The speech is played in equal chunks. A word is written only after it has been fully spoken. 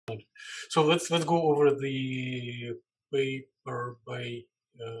So let's go over the paper by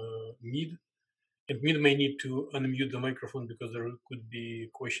Mid, and Mid may need to unmute the microphone because there could be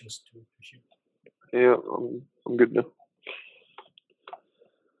questions to him. Yeah, I'm good now.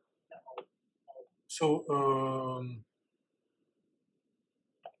 So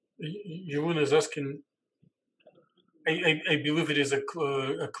Yevon is asking. I believe it is a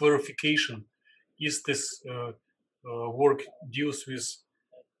clarification. Is this work deals with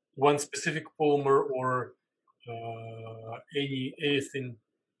one specific polymer or anything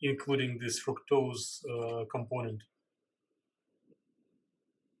including this fructose component?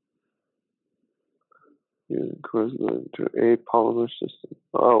 Equivalent to a polymer system.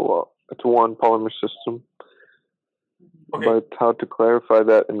 Oh, well, it's one polymer system. Okay. But how to clarify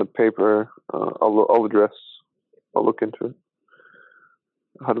that in the paper, I'll address. I'll look into it.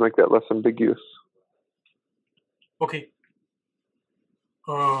 How to make that less ambiguous. Okay.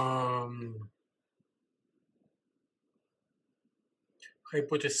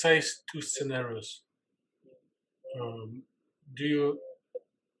 Hypothesize two scenarios. Do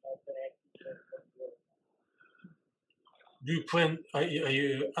you plan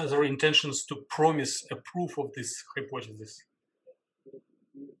other intentions to promise a proof of this hypothesis?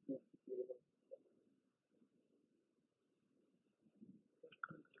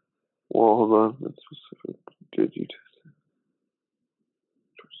 Well, hold on. That's specific. Did you test it?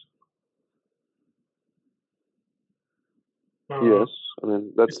 Yes. I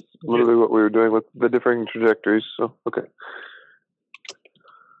mean, that's literally what we were doing with the differing trajectories. So, okay.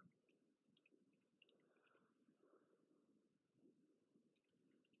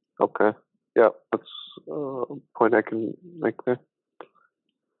 Okay. Yeah, that's a point I can make there.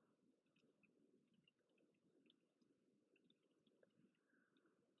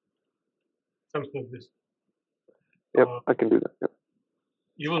 Something like this. Yep, I can do that. Yep.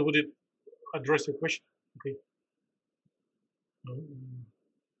 Yevon, would it address your question? Okay.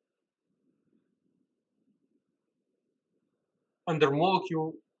 Under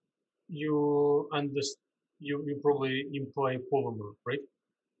molecule, you probably imply polymer, right?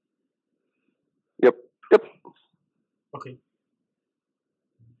 Yep. Yep. Okay.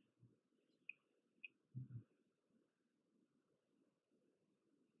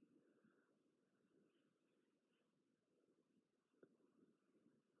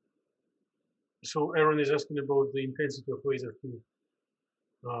 So Aaron is asking about the intensity of laser field.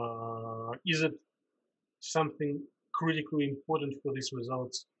 Is it something critically important for these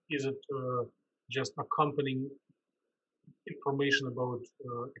results? Is it just accompanying information about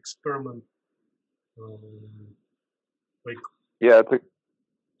experiment? Like, yeah,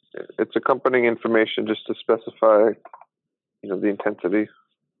 it's accompanying information just to specify, the intensity.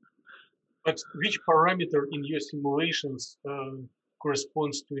 But which parameter in your simulations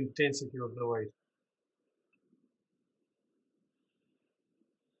corresponds to intensity of the light?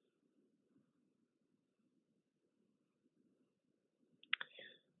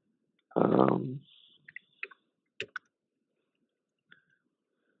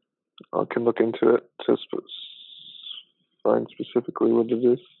 I can look into it to find specifically what it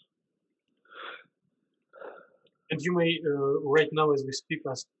is. And you may, right now as we speak,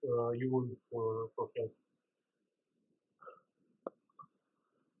 ask you for help.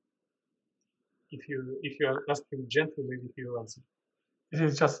 If you ask him gently, maybe he will answer. This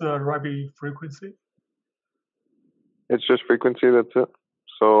is just the Rabi frequency? It's just frequency, that's it.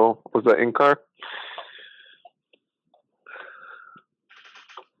 So was that in-car?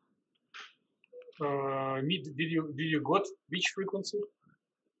 Did you got which frequency?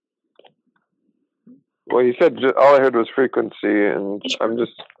 Well, you said all I heard was frequency, and I'm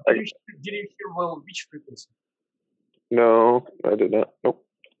just. Did you hear well which frequency? No, I did not. Nope.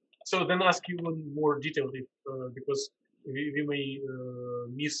 So then ask even more detailed, because we may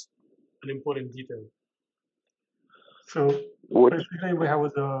miss an important detail. So basically, we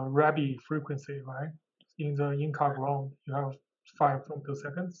have the Rabi frequency, right? In the in-car ground, you have 5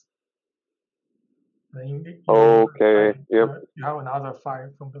 femtoseconds. Okay. Yep. You have another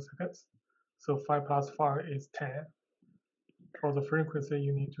 5 femtoseconds. So 5 plus 5 is 10. For the frequency,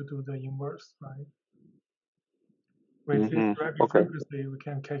 you need to do the inverse, right? With this Rabi frequency, we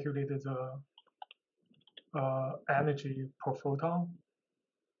can calculate the energy per photon.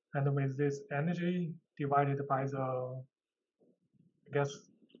 And with this energy divided by the, I guess,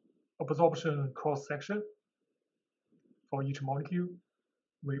 absorption cross-section for each molecule,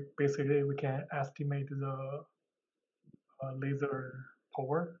 we can estimate the laser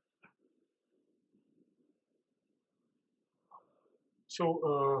power. So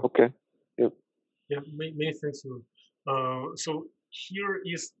okay. Yep. Yeah, many thanks. So here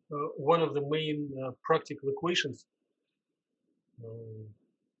is one of the main practical equations.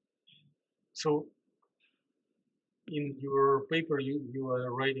 So in your paper, you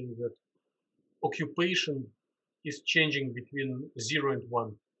are writing that occupation is changing between 0 and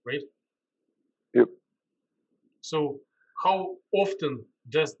 1, right? Yep. So how often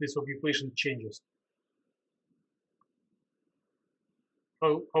does this occupation changes?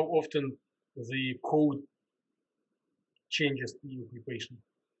 How often the code changes the occupation?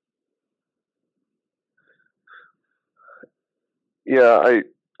 Yeah,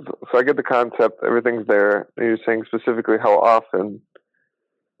 so I get the concept. Everything's there. You're saying specifically how often.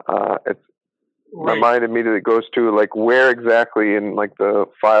 It's my mind immediately goes to like where exactly in like the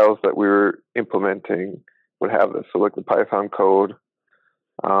files that we were implementing would have this. So like the Python code.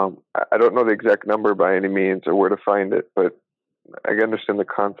 I don't know the exact number by any means or where to find it, but I understand the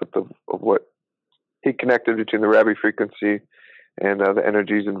concept of what he connected between the Rabi frequency and the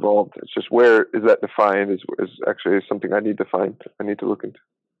energies involved. It's just where is that defined is actually something I need to find. I need to look into.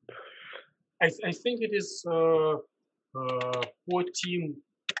 I think it is core team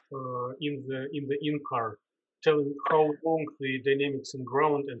in the in-car telling how long the dynamics in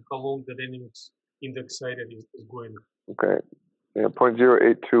ground and how long the dynamics in the excited is going. Okay. Yeah,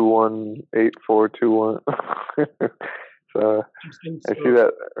 0.08218421. So I see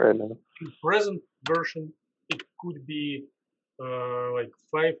that right now. In present version, it could be like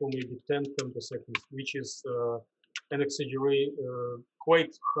 5 or maybe 10 femtoseconds, which is an exaggerate,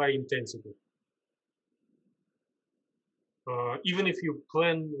 quite high intensity. Even if you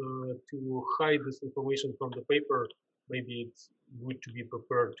plan to hide this information from the paper, maybe it's good to be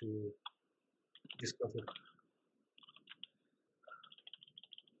prepared to discuss it.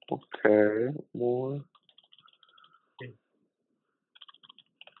 Okay, more. Okay.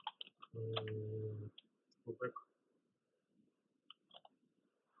 Go back.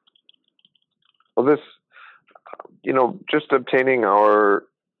 Well, this, just obtaining our,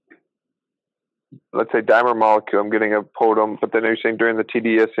 let's say, dimer molecule, I'm getting a POTM, but then you're saying during the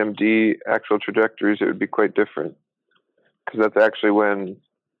TD-SMD actual trajectories, it would be quite different. Because that's actually when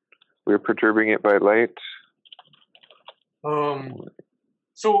we're perturbing it by light.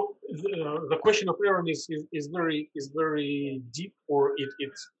 So the question of error is very deep, or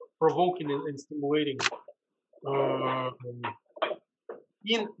it's provoking and stimulating.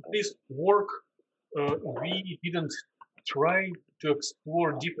 In this work, we didn't try to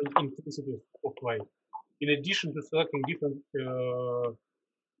explore different intensities of light. In addition to selecting different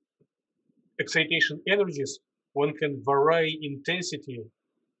excitation energies, one can vary intensity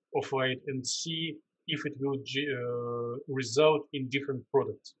of light and see if it will result in different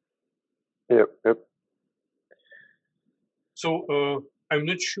products. Yep. So I'm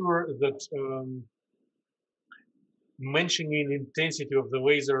not sure that mentioning intensity of the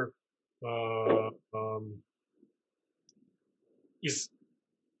laser is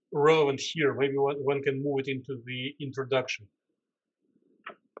relevant here. Maybe one can move it into the introduction.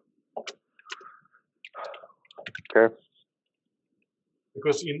 Okay.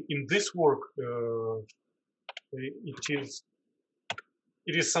 Because in this work, it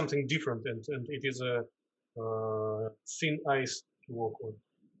is something different, and it is a thin ice to work on.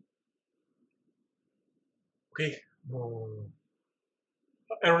 Okay.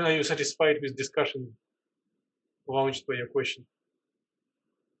 Aaron, are you satisfied with discussion launched by your question?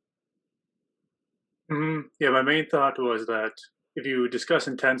 Yeah, my main thought was that if you discuss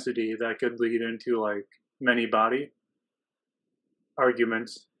intensity, that could lead into like many body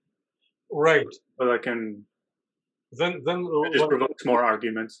arguments. Right. But that can then it just provokes more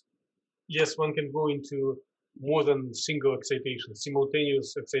arguments. Yes, one can go into more than single excitation,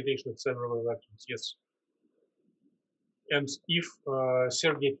 simultaneous excitation of several electrons. Yes. And if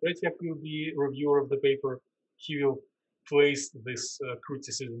Sergei Tretiak will be reviewer of the paper, he will place this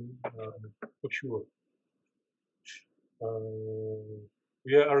criticism for sure.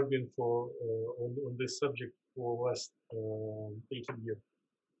 We are arguing for on this subject for the last 18 years.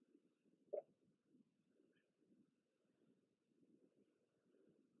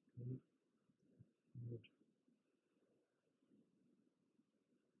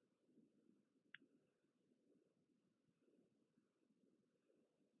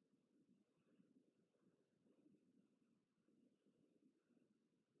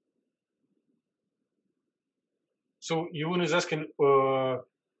 So Yvonne is asking, how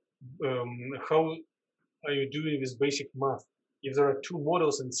are you doing with basic math? If there are 2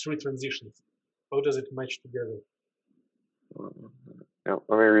 models and 3 transitions, how does it match together? Yeah,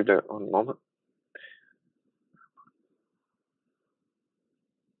 let me read it one moment.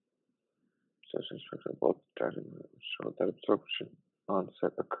 both showed that absorption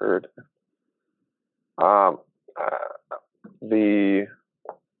onset occurred.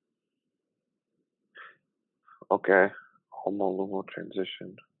 Okay, homolumal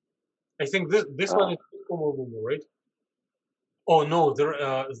transition. I think this one is homolumal, right? Oh no, there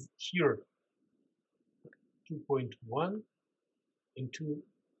here 2.1 and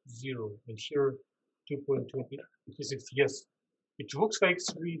 2.0, and here 2.26. Yes, it looks like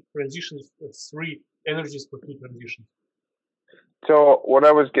three transitions, three energies for two transitions. So what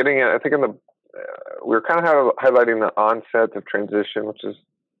I was getting at, I think we were kind of highlighting the onset of transition, which is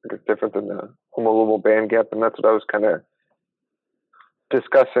different than the homolumal band gap, and that's what I was kind of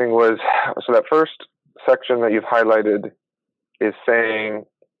discussing. Was so that first section that you've highlighted is saying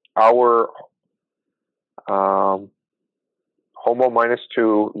our HOMO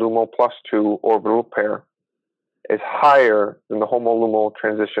 -2, LUMO +2 orbital pair is higher than the homolumal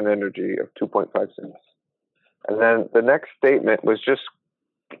transition energy of 2.56. And then the next statement was just,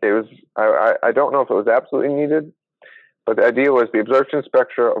 I don't know if it was absolutely needed, but the idea was the absorption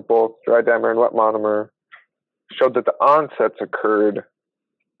spectra of both dry dimer and wet monomer showed that the onsets occurred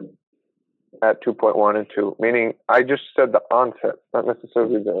at 2.1 and 2, meaning I just said the onset, not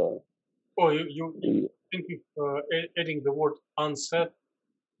necessarily the... Oh, you think if adding the word onset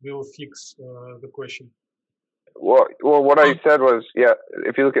will fix the question? Well, what I said was, yeah,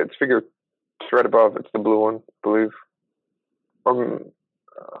 if you look at figure, it's right above, it's the blue one, I believe.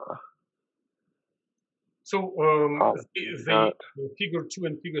 So figure 2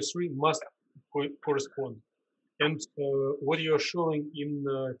 and figure 3 must correspond. And what you are showing in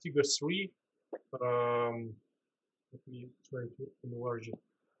figure 3, let me try to enlarge it.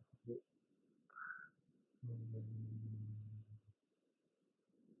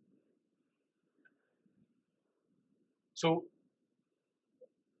 So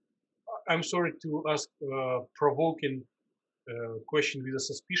I'm sorry to ask provoking question with a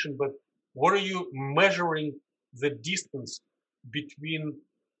suspicion, but what are you measuring the distance between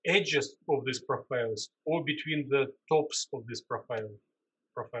edges of these profiles or between the tops of these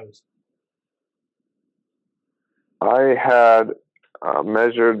profiles? I had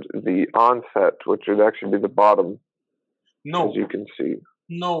measured the onset, which would actually be the bottom. No, as you can see.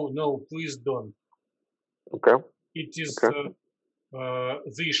 No, please don't. Okay. It is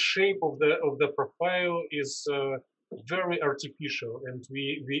the shape of the profile is very artificial, and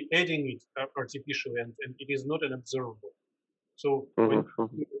we adding it artificially, and it is not an observable. So when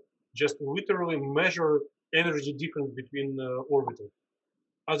you just literally measure energy difference between orbitals.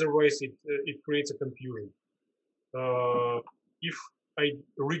 Otherwise, it creates a confusion. If I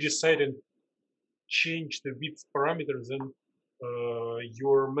redecide and change the width parameter, then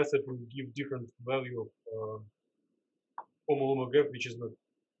your method will give different value of homolumal gap, which is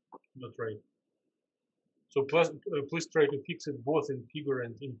not right. So please try to fix it both in figure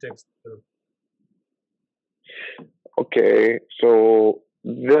and in text. Okay, so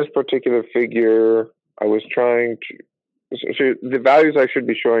this particular figure, I was trying to. So the values I should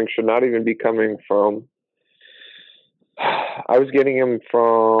be showing should not even be coming from. I was getting them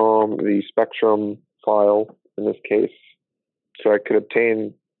from the spectrum file in this case, so I could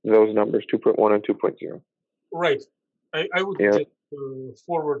obtain those numbers 2.1 and 2.0. Right. I would just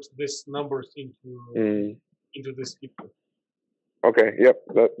forward these numbers into this figure. Okay. Yep.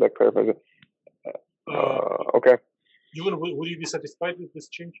 That clarifies it. Okay. Would you be satisfied with this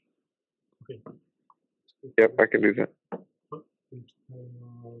change? Okay. Yep, I can do that.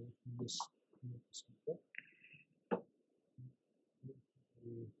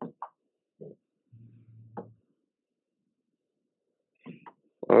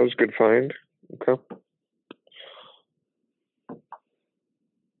 That was a good find. Okay.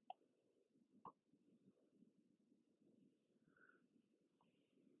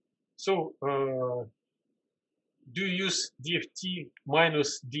 So, do you use DFT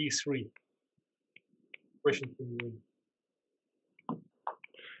minus D3? Question for you.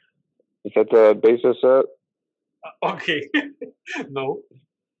 Is that the basis set? Okay. No.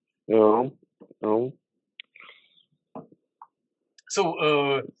 So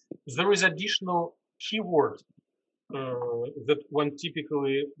there is additional keyword that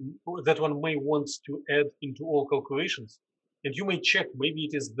one may want to add into all calculations, and you may check. Maybe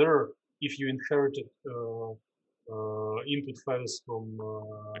it is there if you inherited input files from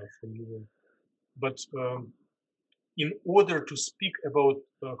you. But in order to speak about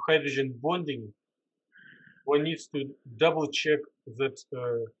hydrogen bonding, one needs to double check that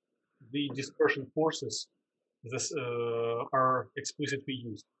the dispersion forces are explicitly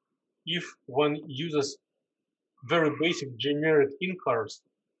used. If one uses very basic generic incars,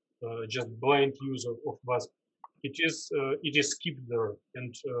 just blind use of WASP. It is skipped there,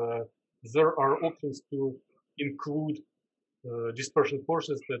 and there are options to include dispersion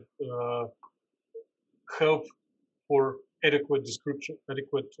forces that help for adequate description,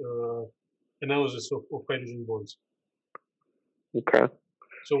 adequate analysis of hydrogen bonds. Okay.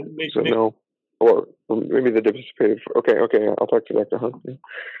 So no, or maybe the dissipated. Okay, I'll talk to Dr. Hunt. Yeah.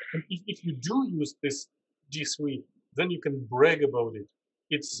 And if you do use this D3, then you can brag about it.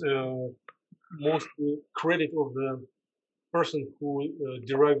 It's mostly credit of the person who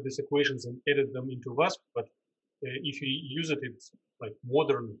derived these equations and added them into WASP, but if you use it, it's like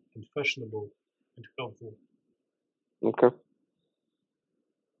modern and fashionable and helpful. Okay.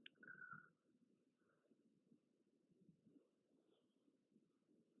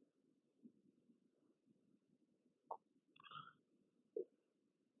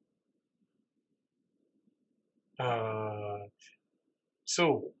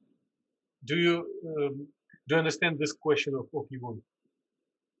 So, do you understand this question of Yvonne?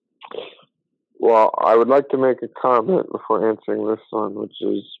 Well, I would like to make a comment before answering this one, which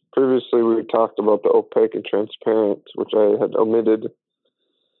is previously we talked about the opaque and transparent, which I had omitted,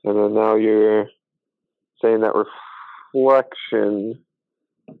 and then now you're saying that reflection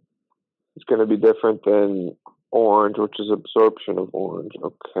is going to be different than orange, which is absorption of orange.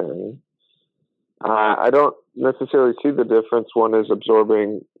 Okay. I don't necessarily see the difference. One is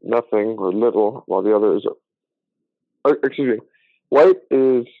absorbing nothing or little, while the other is, excuse me, white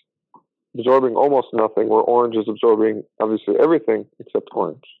is absorbing almost nothing, where orange is absorbing obviously everything except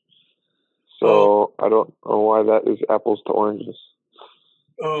orange. So I don't know why that is apples to oranges.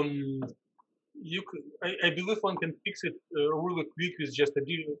 You could, I believe one can fix it really quick with just a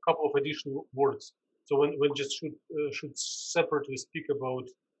couple of additional words. So one just should separately speak about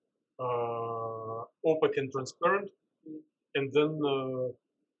opaque and transparent, and then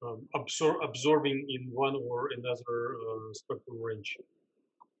absorbing in one or another spectral range.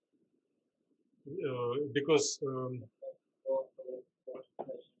 Because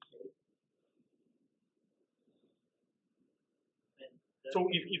so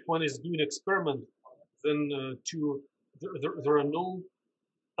if one is doing experiment, then there are no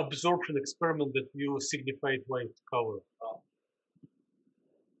absorption experiment that will signify white color.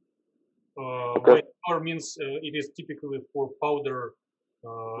 White color means it is typically for powder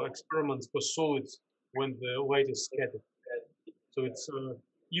experiments for solids when the light is scattered. So it's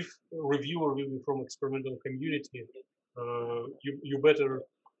if a reviewer will be from experimental community, you better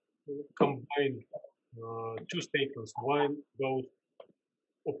combine two statements: one about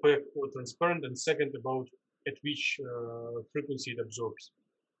opaque or transparent, and second about at which frequency it absorbs.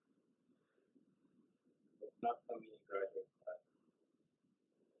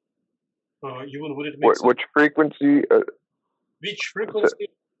 Even would it make sense? Which frequency? Which frequency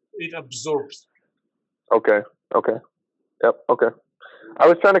it absorbs? Okay. Yep. Okay. I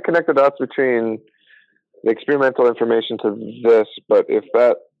was trying to connect the dots between the experimental information to this, but if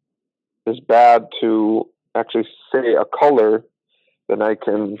that is bad to actually say a color, then I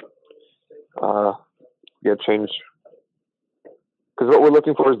can change. Because what we're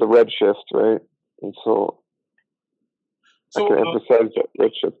looking for is the redshift, right? And so I can emphasize that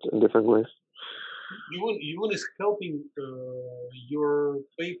redshift in different ways. Yvonne is helping your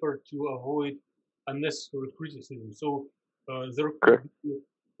paper to avoid unnecessary criticism. So there could be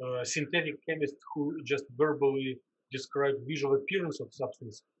synthetic chemists who just verbally describe visual appearance of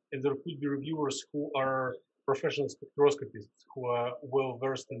substance, and there could be reviewers who are professional spectroscopists who are well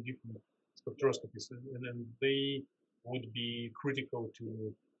versed in different spectroscopies, and they would be critical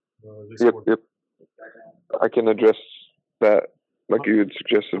to this work. Yep. I can address that like you had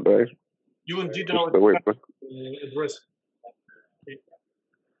suggested by you did just the way address.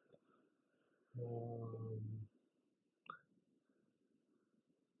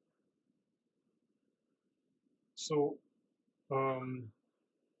 So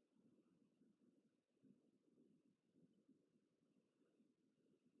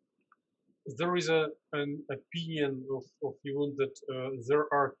there is an opinion of Yvonne that there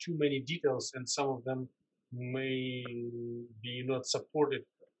are too many details, and some of them may be not supported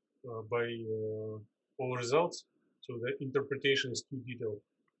by all results. So the interpretation is too detailed,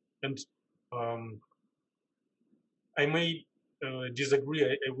 and I may disagree.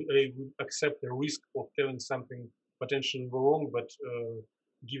 I would accept the risk of telling something potentially wrong, but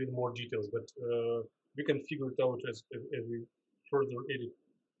giving more details. But we can figure it out as we further edit.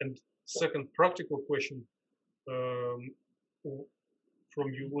 And second practical question from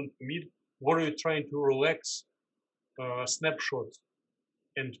you, Mid, what are you trying to relax snapshots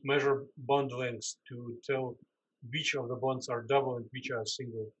and measure bond lengths to tell which of the bonds are double and which are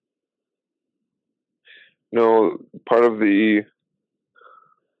single? No, part of the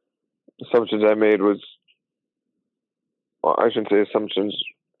assumptions I made was, well, I shouldn't say assumptions.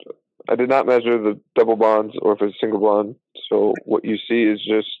 I did not measure the double bonds or if it's single bond. So what you see is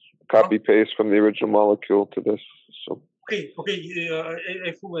just copy paste from the original molecule to this. So okay,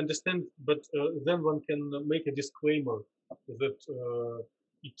 I fully understand, but then one can make a disclaimer that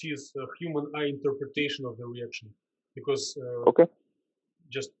it is a human eye interpretation of the reaction, because okay,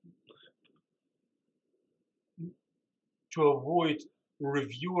 just to avoid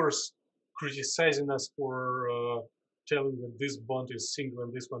reviewers criticizing us for telling that this bond is single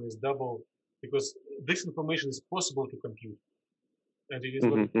and this one is double, because this information is possible to compute, and it is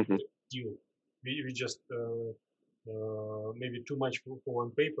not a deal. We just maybe too much for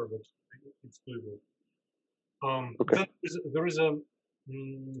one paper, but it's doable. okay. Then there is a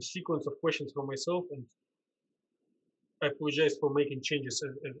sequence of questions for myself, and I apologize for making changes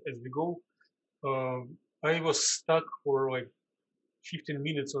as we go. I was stuck for like 15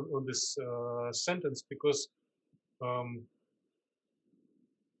 minutes on this sentence because I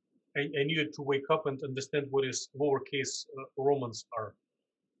needed to wake up and understand what is lowercase Romans are.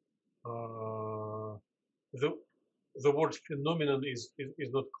 The word phenomenon is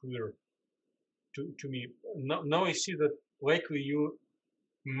not clear to me. Now I see that likely you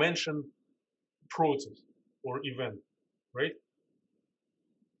mentioned process or event, right?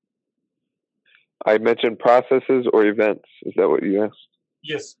 I mentioned processes or events. Is that what you asked?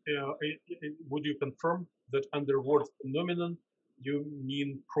 Yes. Would you confirm that under word phenomenon you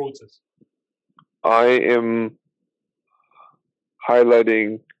mean process? I am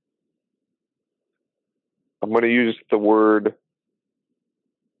highlighting. I'm going to use the word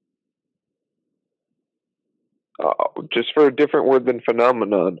just for a different word than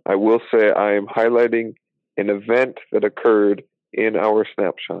phenomenon. I will say I am highlighting an event that occurred in our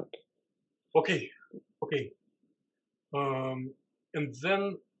snapshot. Okay. And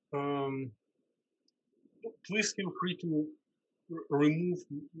then please feel free to remove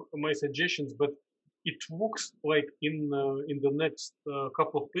my suggestions, but it looks like in the next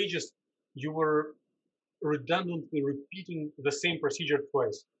couple of pages you were redundantly repeating the same procedure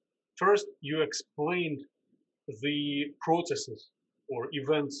twice. First, you explained the processes or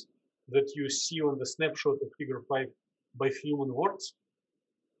events that you see on the snapshot of figure 5 by human words.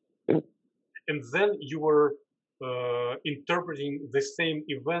 And then you were interpreting the same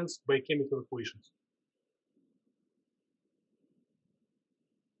events by chemical equations.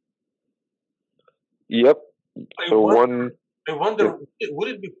 Yep. I wonder, would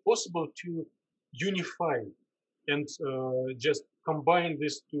it be possible to unify and just combine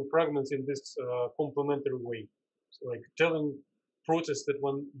these two fragments in this complementary way? So like telling process that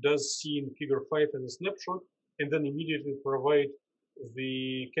one does see in figure 5 as a snapshot, and then immediately provide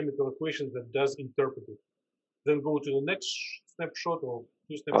the chemical equation that does interpret it. Then go to the next snapshot or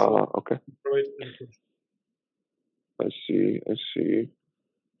two snapshots. Okay. Provide an equation. I see.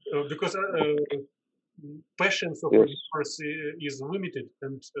 Because patience of yes. reviewers is limited,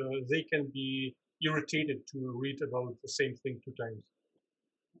 and they can be irritated to read about the same thing two times.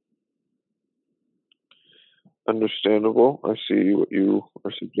 Understandable. I see what you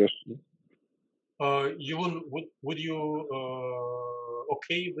are suggesting. Would you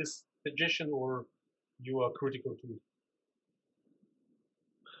okay this suggestion, or you are critical to it?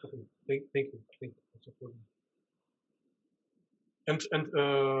 Okay. Thank you. And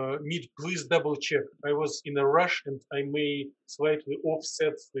Mead, please double check. I was in a rush and I may slightly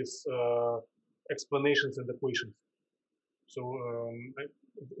offset these explanations and equations. So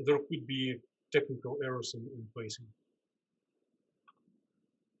there could be technical errors in placing.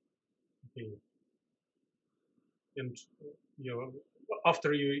 Okay. And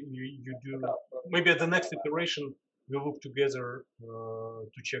after you do, maybe at the next iteration, we'll look together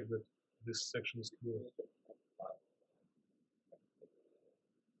to check that this section is clear.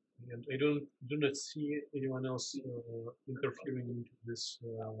 And I do not see anyone else interfering into this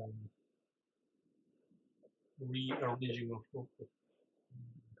rearranging of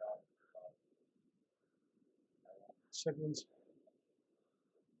segments.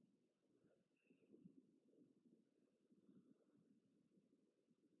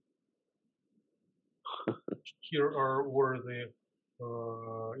 Here are where the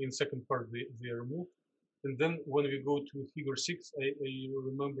in second part they are removed, and then when we go to figure 6, I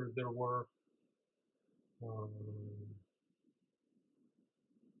remember there were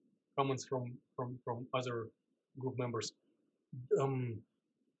comments from other group members.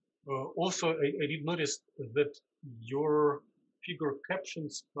 Also, I did notice that your figure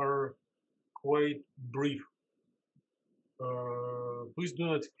captions are quite brief. please do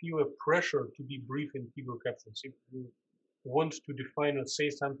not feel a pressure to be brief in figure captions. If you want to define or say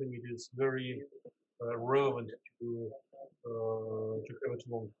something, it is very relevant to have it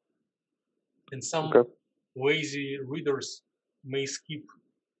long. And some lazy readers may skip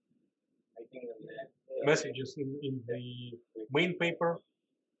messages in the main paper,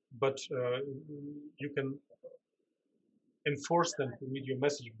 but you can enforce them to read your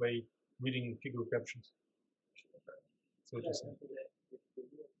message by reading figure captions. So to say.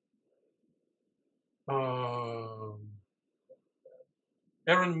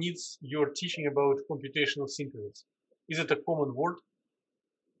 Aaron needs your teaching about computational synthesis. Is it a common word?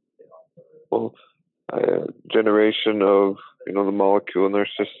 Well, generation of the molecule in our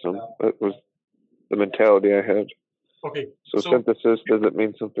system. That was the mentality I had. Okay. So synthesis, does it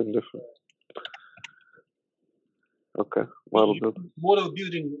mean something different? Okay. Model building. Model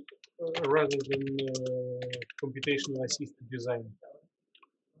building rather than computational assisted design.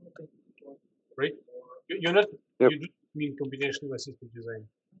 Right? You're not. Yep. You don't mean computational assisted design.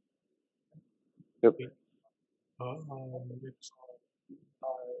 Yep. Okay.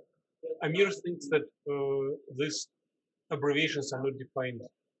 Amir thinks that these abbreviations are not defined.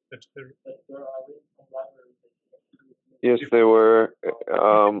 Yes, they were.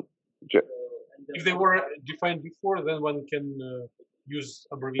 If they were defined before, then one can use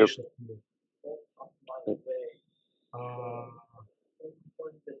abbreviations. Yep.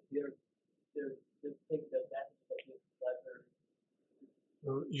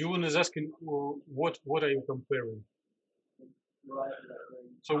 Ewan is asking, what are you comparing?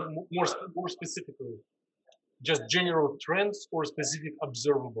 So more specifically, just general trends or specific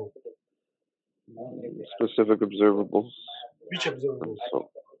observable? Specific observables. Which observables?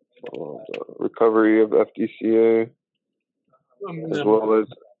 Recovery of FDCA, as well as.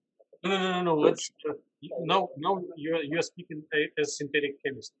 No. Let's now you're speaking as synthetic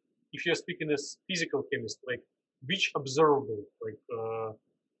chemist. If you're speaking as physical chemist, like which observable, like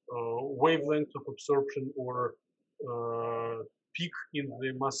wavelength of absorption or peak in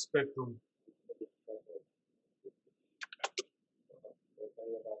the mass spectrum?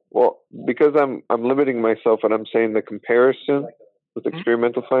 Well, because I'm limiting myself and I'm saying the comparison with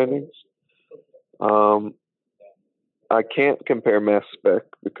experimental findings. I can't compare mass spec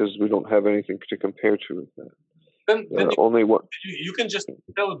because we don't have anything to compare to with that. Then only what you can just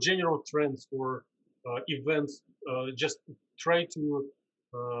tell general trends or events. Just try to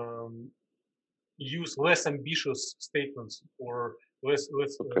use less ambitious statements or less.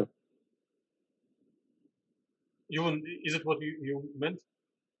 Okay. Is it what you meant?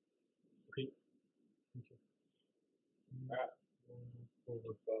 Okay.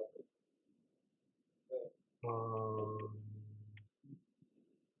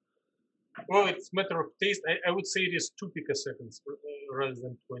 Well, it's a matter of taste. I would say it is 2 picoseconds rather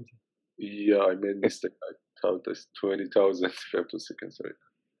than 20. Yeah, I made a mistake. I thought it's 20,000 femtoseconds, right?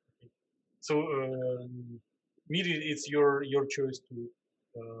 So, maybe it's your choice to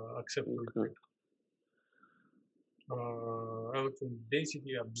accept or reject. Electron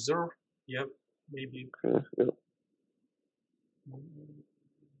density observed. Yeah, maybe. Yeah.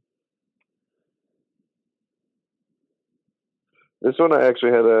 This one I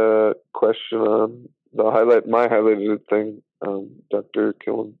actually had a question on the my highlighted thing, Dr.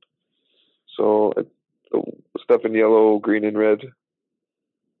 Killen. So it's the stuff in yellow, green, and red.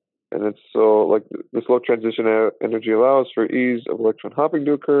 And it's so like this low transition energy allows for ease of electron hopping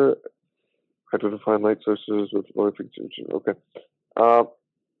to occur. Hard to define light sources with low frequency. Okay.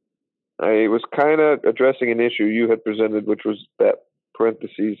 I was kind of addressing an issue you had presented, which was that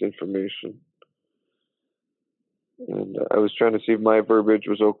parentheses information. And I was trying to see if my verbiage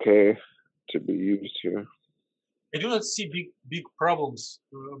was okay to be used here. I do not see big problems,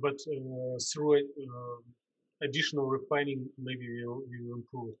 but through additional refining, maybe we'll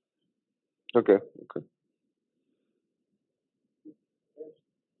improve it. Okay.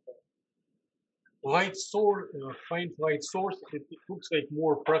 Light source, find light source. It looks like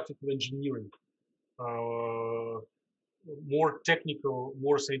more practical engineering. More technical,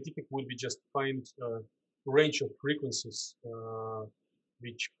 more scientific would be just find range of frequencies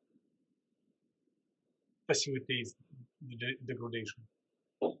which facilitates the degradation.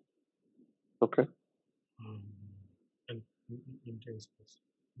 Okay. And intensities.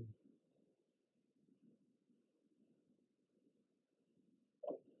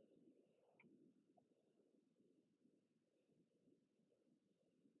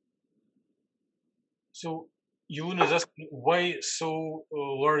 So Yun is asking why so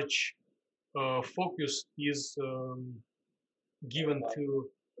large focus is given to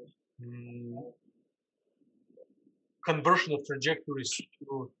conversion of trajectories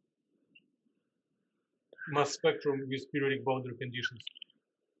to mass spectrum with periodic boundary conditions.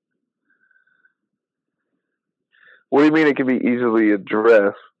 What do you mean it can be easily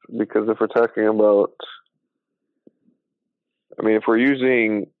addressed? Because if we're talking about, I mean, if we're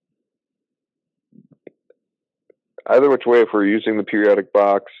using either which way, if we're using the periodic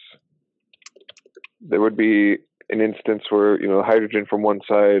box, there would be an instance where, hydrogen from one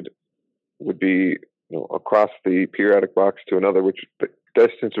side would be, across the periodic box to another, which the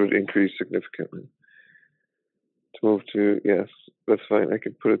distance would increase significantly. To move to, yes, that's fine. I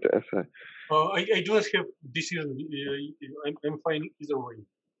can put it to SI. I do not have decision. I'm fine either way.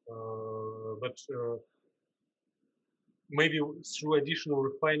 But maybe through additional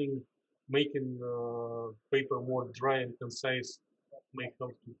refining, making paper more dry and concise may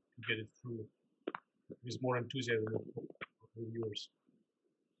help to get it through with more enthusiasm of reviewers.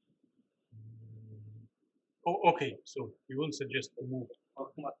 Okay, so we won't suggest to move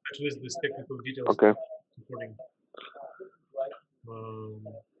at least these technical details. Okay. Supporting.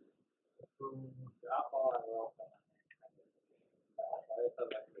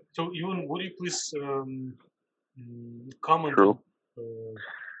 So, Ewan, would you please comment on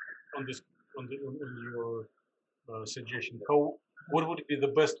this on your suggestion? What would be the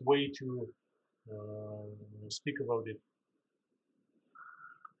best way to speak about it?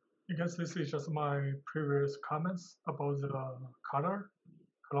 I guess this is just my previous comments about the color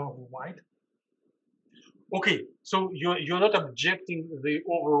of white. Okay, so you're not objecting the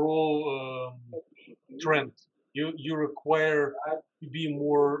overall trend. You require to be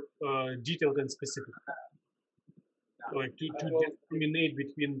more detailed and specific, like to discriminate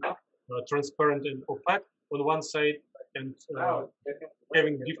between transparent and opaque on one side and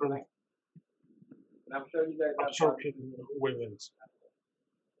having different absorption wavelengths.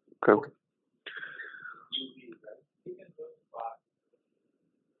 Okay.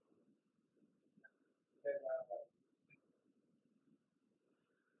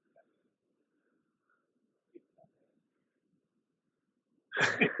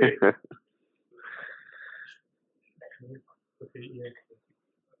 Okay, yeah.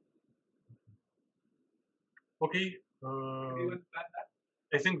 Okay.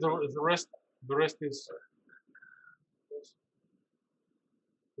 I think the rest is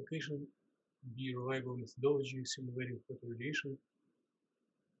location, be reliable methodology, simulating photoradiation.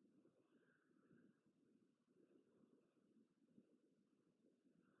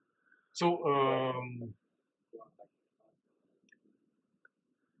 So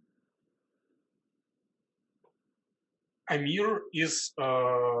Amir is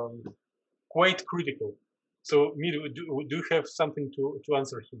quite critical. So, Mir, do you have something to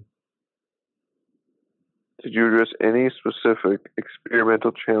answer him? Did you address any specific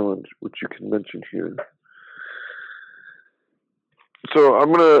experimental challenge which you can mention here? So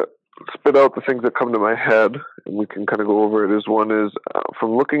I'm going to spit out the things that come to my head, and we can kind of go over it. As one is,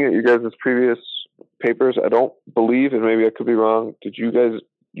 from looking at you guys' previous papers, I don't believe, and maybe I could be wrong, did you guys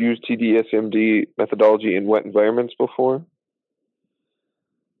use TD-SMD methodology in wet environments before?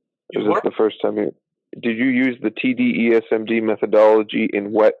 Is this the first time you... Did you use the TD-ESMD methodology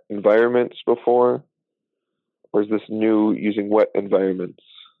in wet environments before? Or is this new using wet environments?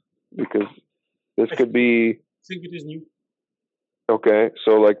 Because this could be... I think it is new. Okay,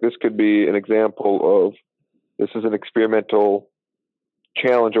 so like this could be an example of, this is an experimental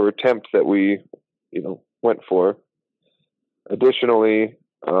challenge or attempt that we, went for. Additionally,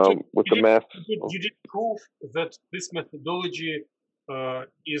 with the math... You did prove that this methodology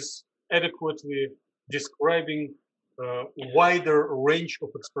is adequately describing a wider range of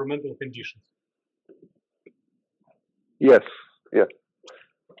experimental conditions. Yes, yes.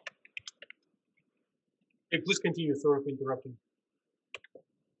 Hey, please continue, sorry for interrupting.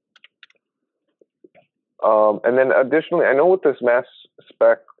 And then additionally, I know with this mass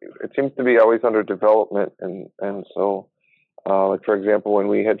spec, it seems to be always under development. And so, like for example, when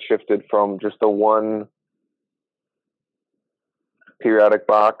we had shifted from just the one periodic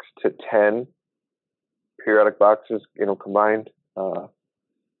box to 10 periodic boxes, combined, that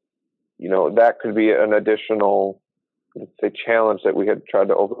could be an additional, let's say, challenge that we had tried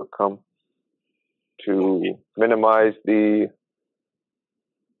to overcome to minimize the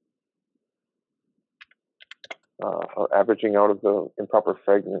averaging out of the improper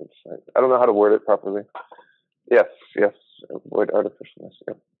fragments. I don't know how to word it properly. Yes, avoid artificialness.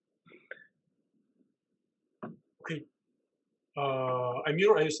 Yep. Okay.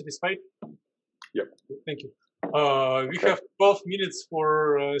 Amir, are you satisfied? Yep. Thank you. We have 12 minutes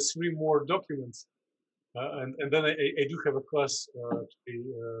for 3 more documents. And then I do have a class today,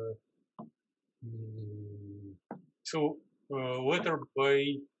 So letter by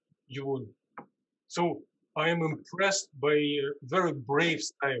Yun. So I am impressed by very brave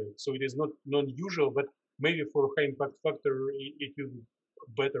style. So it is not non-usual, but maybe for high impact factor, it will be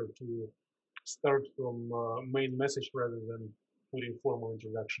better to start from main message rather than putting formal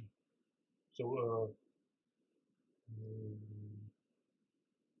introduction. So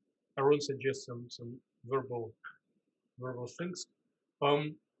Aaron suggests some verbal things.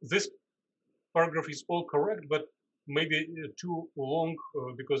 This paragraph is all correct, but maybe too long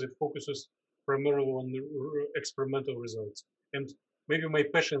because it focuses primarily on experimental results. And maybe my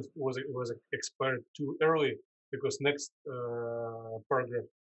patience was expired too early because next paragraph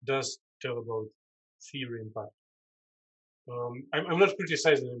does tell about theory impact. I'm not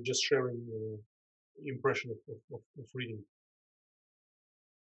criticizing, I'm just sharing impression of reading.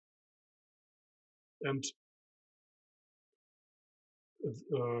 And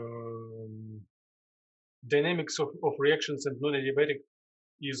dynamics of reactions and non-adiabatic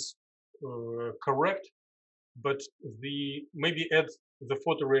is correct, but maybe add the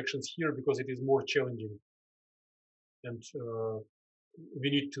photo reactions here because it is more challenging, and we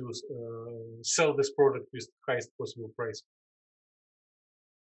need to sell this product with highest possible price.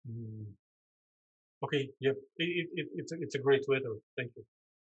 Okay, yep, it's a great letter. Thank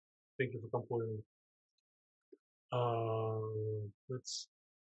you for composing. Let's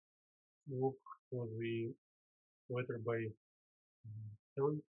look for the letter by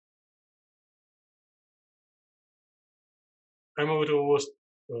Aaron. I'm a little lost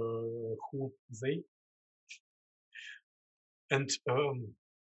who they, and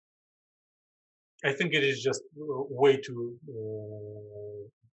I think it is just way too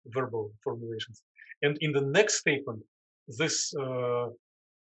verbal formulations. And in the next statement, this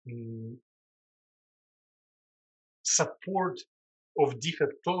support of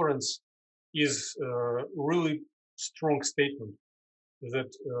defect tolerance is a really strong statement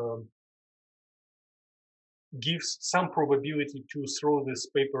that gives some probability to throw this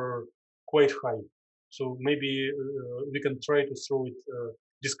paper quite high. So maybe we can try to throw it,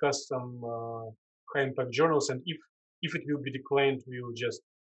 discuss some high impact journals, and if it will be declined, we will just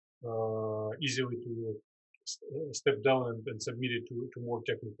easily to step down and submit it to more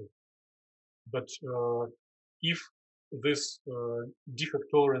technical. But if this defect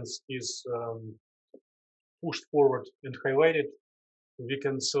tolerance is pushed forward and highlighted, we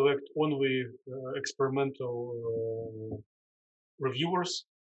can select only experimental reviewers,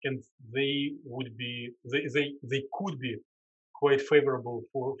 and they would be they could be quite favorable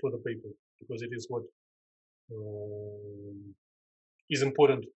for the paper because it is what is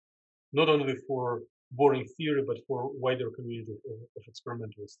important not only for boring theory but for wider community of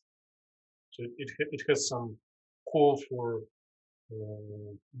experimentalists. So it has some call for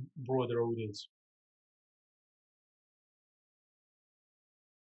broader audience.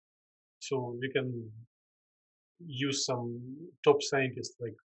 So we can use some top scientists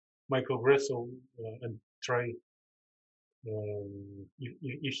like Michael Gressel and try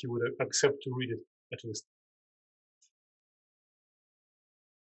if he would accept to read it at least.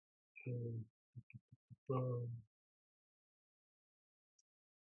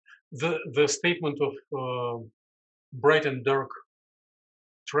 The statement of bright and dark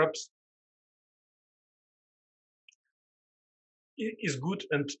traps is good,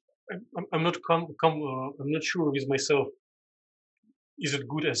 and I'm not I'm not sure with myself. Is it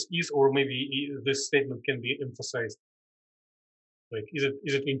good as is, or maybe this statement can be emphasized? Like, is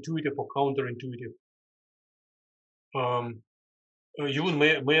it intuitive or counterintuitive? Ewan,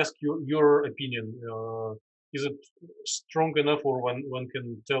 may I ask your opinion? Is it strong enough, or one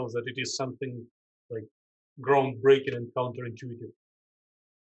can tell that it is something like groundbreaking and counterintuitive?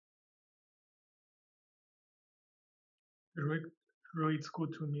 Reads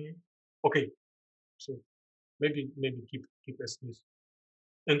good to me. Okay, so maybe keep as is.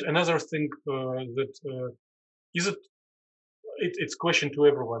 And another thing that is it's question to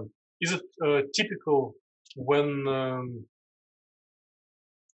everyone. Is it typical when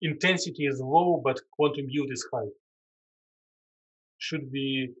intensity is low but quantum yield is high? Should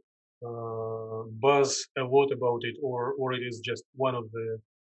we buzz a lot about it, or it is just one of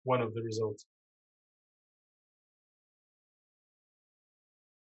the results?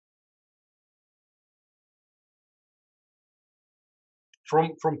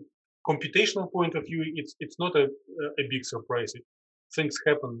 From computational point of view, it's not a big surprise. Things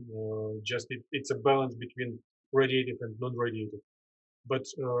happen. Just it's a balance between radiative and non-radiative. But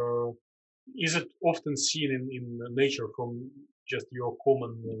is it often seen in nature from just your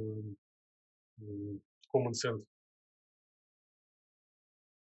common sense?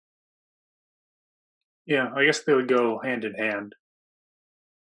 Yeah, I guess they would go hand in hand.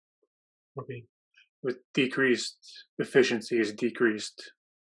 Okay. With decreased efficiency is decreased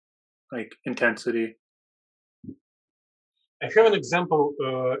like intensity. I have an example,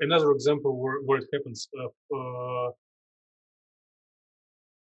 another example where it happens.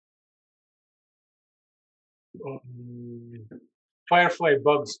 Firefly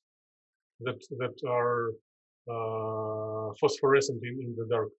bugs that are phosphorescent in the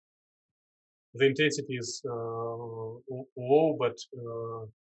dark. The intensity is low, but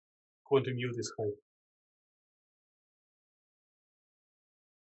quantum yield is high.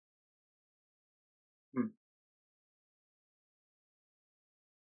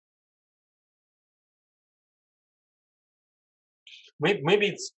 Maybe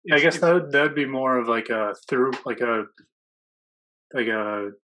it's I guess that'd be more of like a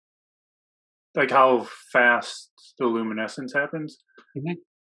like how fast the luminescence happens. Mm-hmm.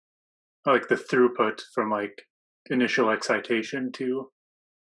 Like the throughput from like initial excitation to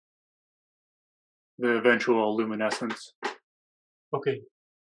the eventual luminescence. Okay.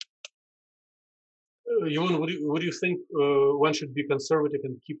 Yvonne, would you think one should be conservative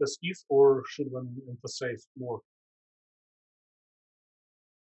and keep as is, or should one emphasize more?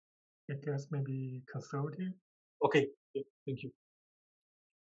 I guess maybe conservative. Okay, yeah, thank you.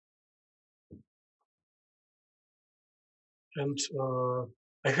 And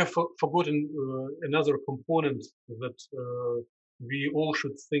I have forgotten another component that we all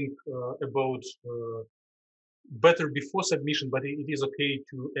should think about better before submission, but it is okay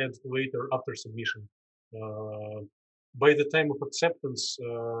to add later after submission. By the time of acceptance,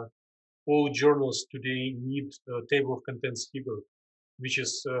 all journals today need a table of contents figure, which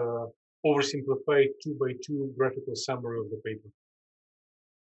is oversimplified 2x2 graphical summary of the paper.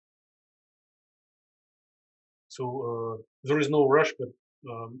 So there is no rush, but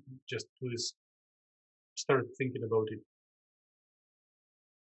just please start thinking about it.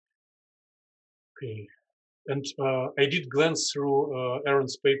 Okay, and I did glance through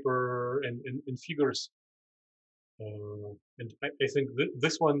Aaron's paper and figures, and I think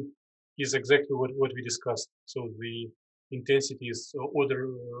this one is exactly what we discussed. So the intensity is order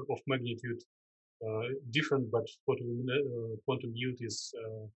of magnitude different, but quantum yield is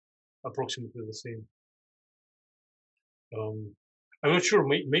approximately the same. I'm not sure.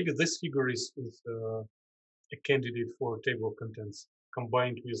 Maybe this figure is a candidate for table of contents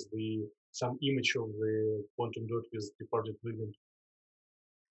combined with some image of the quantum dot with departed ligand.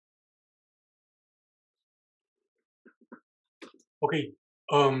 Okay.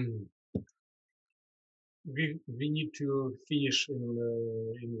 We need to finish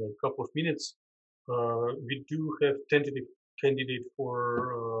in a couple of minutes. We do have tentative candidate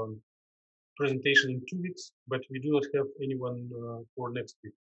for presentation in 2 weeks, but we do not have anyone for next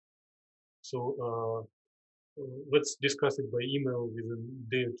week. So let's discuss it by email within a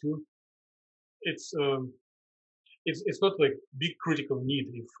day or two. It's not like big critical need.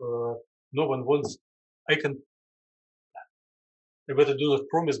 If no one wants, I better do not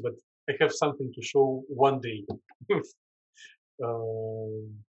promise, but I have something to show one day.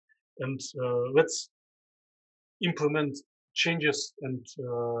 And let's implement changes and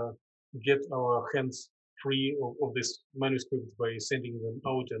get our hands free of this manuscript by sending them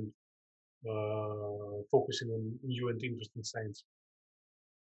out and focusing on new and interesting science.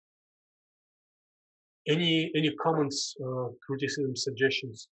 Any comments, criticisms,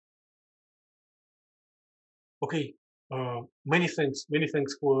 suggestions? Okay, many thanks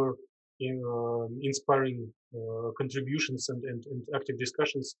for inspiring contributions and active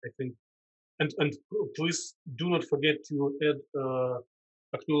discussions. I think, and please do not forget to add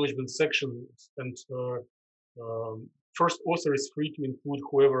acknowledgement sections. And first author is free to include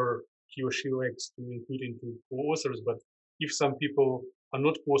whoever he or she likes to include into co-authors. But if some people are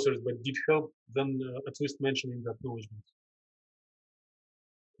not co-authors but did help, then at least mention in the acknowledgement.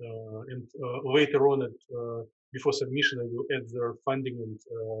 And later on, before submission, I will add their funding and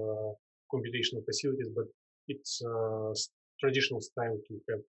computational facilities, but it's traditional style to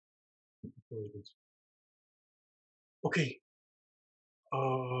have acknowledgements. Okay.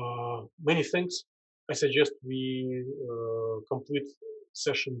 Many thanks. I suggest we complete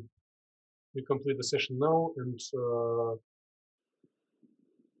session. We complete the session now and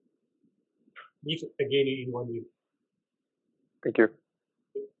meet again in 1 week. Thank you.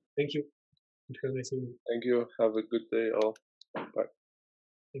 Thank you. And have a nice evening. Thank you. Have a good day all. Bye.